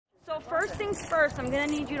first things first, I'm gonna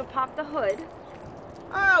need you to pop the hood.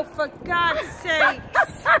 Oh, for God's sake!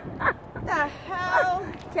 The hell?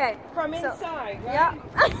 Okay. From inside, right? Yeah.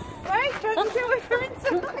 Right? Don't you do it from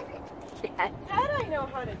inside? Yes. That I know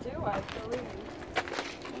how to do, I believe.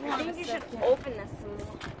 I think you should open this some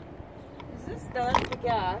more. Is this done for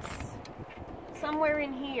gas? Somewhere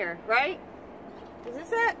in here, right? Is this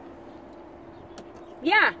it?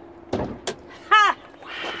 Yeah. Ha!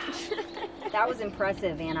 That was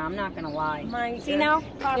impressive, Anna. I'm not gonna lie. My See now?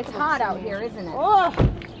 It's hot out here, isn't it? Oh!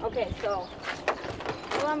 Okay, so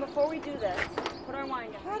hold on. Before we do this, put our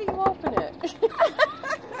wine down. How do you open it?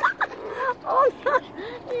 Oh no!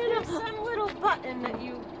 There's some little button that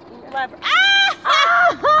you lever.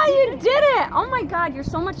 Ah! You did it! Oh my God, you're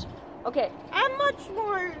so much. Okay. I'm much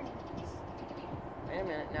more. Wait a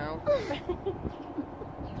minute now.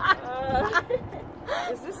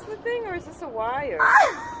 Is this the thing or is this a wire?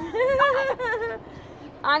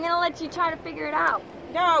 I'm gonna let you try to figure it out.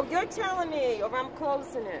 No, you're telling me, or I'm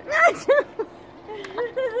closing it.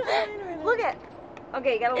 Look at.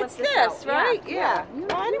 Okay, you gotta lift It's this this, out. right? Yeah. Yeah. You,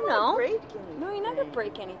 I you don't know. want to break anything. No, you're not gonna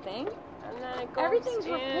break anything. And then it goes Everything's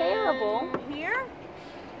in repairable. Here?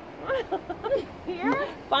 Here?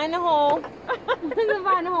 Find the hole.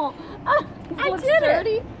 Find the hole. I Looks did sturdy.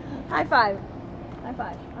 it. High five. High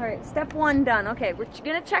five. All right, step one done. Okay, we're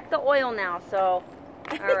gonna check the oil now. So,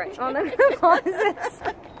 all right. Oh, no, pause this.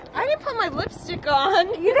 I didn't put my lipstick on.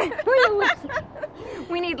 You didn't put your lipstick.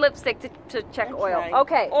 We need lipstick to check oil.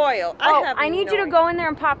 Okay. Oil. I need you to go in there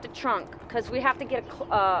and pop the trunk because we have to get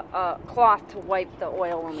a cloth to wipe the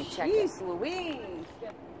oil when we check it. Jeez Louise.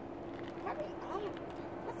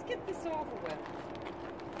 Let's get this over with.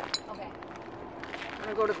 Okay. I'm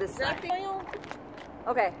gonna go to this Is that side. the oil?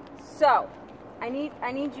 Okay. So, I need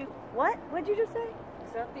you. What? What'd you just say?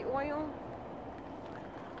 Is that the oil?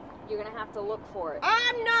 You're gonna have to look for it.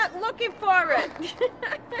 I'm not looking for it.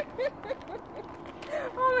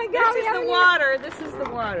 Oh my God! This is the water. This is the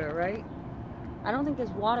water, right? I don't think there's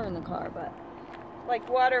water in the car, but Like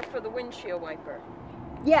water for the windshield wiper.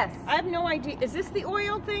 yes. I have no idea. Is this the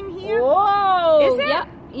oil thing here? Whoa! Is it? Yeah.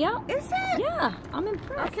 Yeah. Is it? Yeah. I'm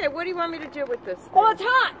impressed. Okay, what do you want me to do with this thing? Oh, it's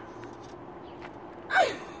hot.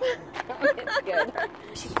 It's good.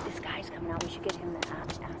 This guy's coming out. We should get him to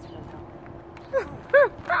ask for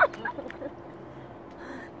help.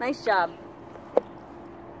 Nice job.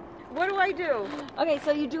 What do I do? Okay,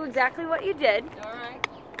 so you do exactly what you did. All right.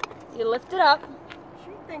 You lift it up.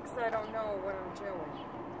 She thinks I don't know what I'm doing.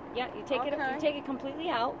 Yeah, you take it. Okay. You take it completely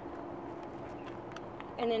out,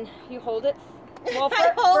 and then you hold it. Well,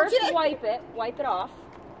 I hold first it. wipe it. Wipe it off.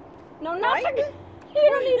 No, not Wipe the. it? You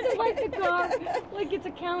don't need to wipe the car like it's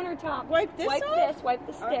a countertop. Wipe this Wipe off? this. Wipe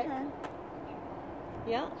the stick. Okay.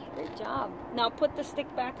 Yeah, good job. Now put the stick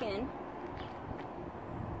back in.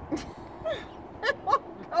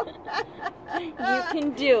 You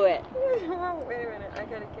can do it. Oh, wait a minute. I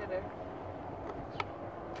gotta get her.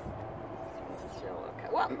 Okay.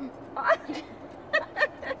 Well.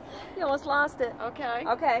 You almost lost it. Okay.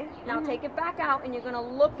 Okay, now take it back out and you're going to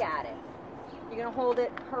look at it. You're going to hold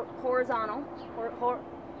it horizontal.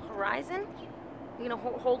 Horizon? You're going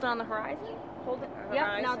to hold it on the horizon? Hold it.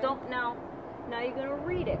 Yep, now Horizon. now you're going to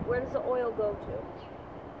read it. Where does the oil go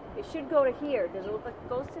to? It should go to here. Does it look like it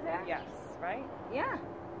goes to there? Yes. Right? Yeah.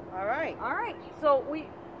 All right. All right. So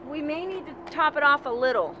we may need to top it off a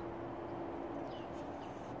little.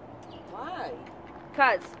 Why?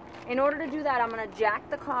 Because in order to do that, I'm going to jack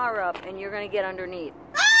the car up and you're going to get underneath.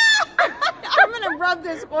 I'm going to rub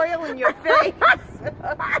this oil in your face.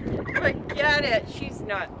 Forget it. She's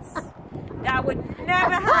nuts. That would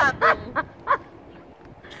never happen.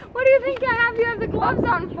 What do you think I have you have the gloves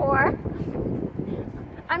on for?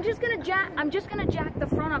 I'm just gonna jack the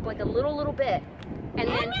front up like a little bit, and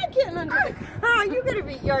I'm then not getting under the car. You're gonna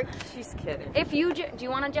be. She's kidding. if you do you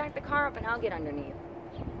want to jack the car up and I'll get underneath.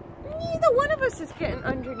 Neither one of us is getting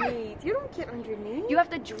underneath. You don't get underneath. You have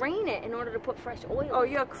to drain it in order to put fresh oil. Oh,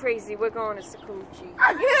 you're crazy. We're going to Sakuchi.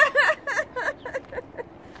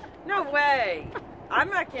 No way. I'm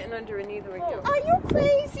not getting under neither of you. Are you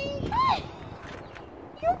crazy?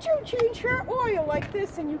 You two change her oil like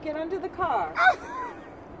this and you get under the car.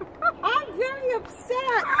 I'm very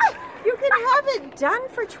upset. You can have it done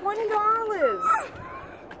for $20.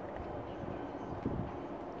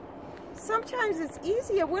 Sometimes it's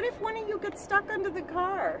easier. What if one of you gets stuck under the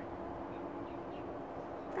car?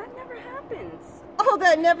 That never happens. Oh,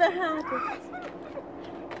 that never happens.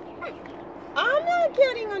 I'm not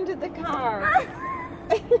getting under the car.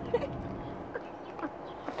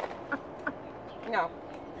 No.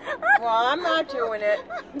 Well, I'm not doing it.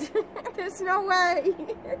 There's no way.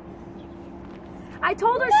 I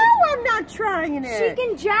told her I'm not trying it. She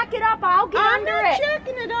can jack it up. I'll get under it. I'm not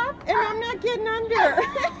jacking it up, and I'm not getting under.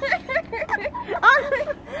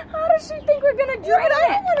 How does she think we're gonna drain it? I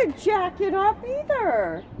don't want to jack it up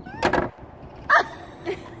either.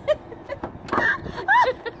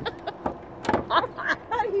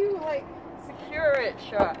 How do you like secure it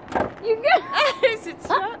shut? You got Is it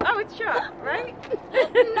shut? Oh, it's shut, right?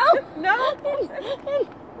 No. No.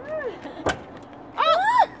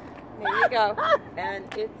 Oh. There you go. And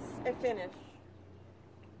it's a finish.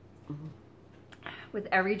 With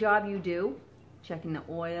every job you do, checking the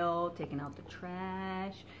oil, taking out the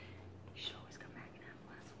trash, you should always come back and have a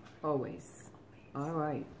glass of water. Always. All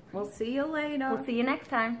right. We'll see you later. We'll see you next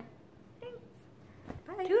time. Thanks.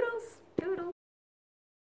 Bye. Toodles.